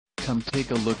Come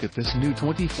take a look at this new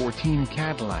 2014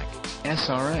 Cadillac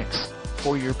SRX.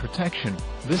 For your protection,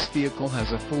 this vehicle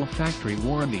has a full factory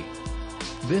warranty.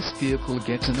 This vehicle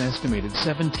gets an estimated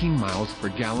 17 miles per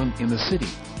gallon in the city,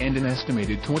 and an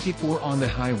estimated 24 on the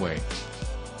highway.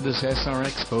 This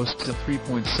SRX boasts a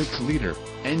 3.6-liter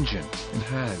engine, and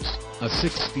has a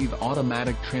 6-speed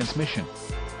automatic transmission.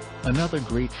 Another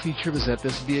great feature is that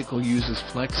this vehicle uses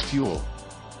flex fuel.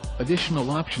 Additional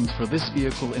options for this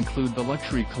vehicle include the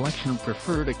Luxury Collection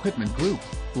Preferred Equipment Group,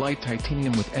 light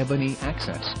titanium with ebony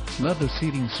access, leather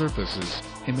seating surfaces,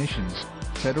 emissions,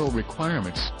 federal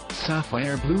requirements,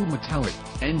 sapphire blue metallic,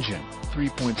 engine,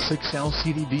 3.6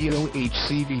 LCD VOH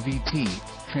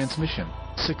CVVT, transmission,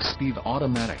 6-speed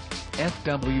automatic,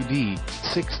 FWD,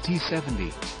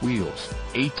 6T70, wheels,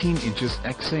 18 inches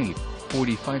x 8,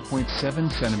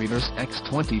 45.7 cm x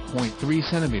 20.3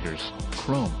 cm,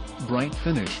 chrome, bright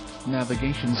finish,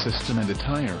 navigation system and a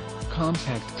tire,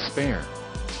 compact spare.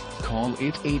 Call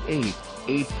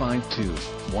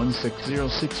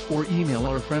 888-852-1606 or email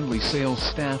our friendly sales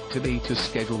staff today to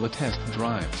schedule a test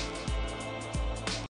drive.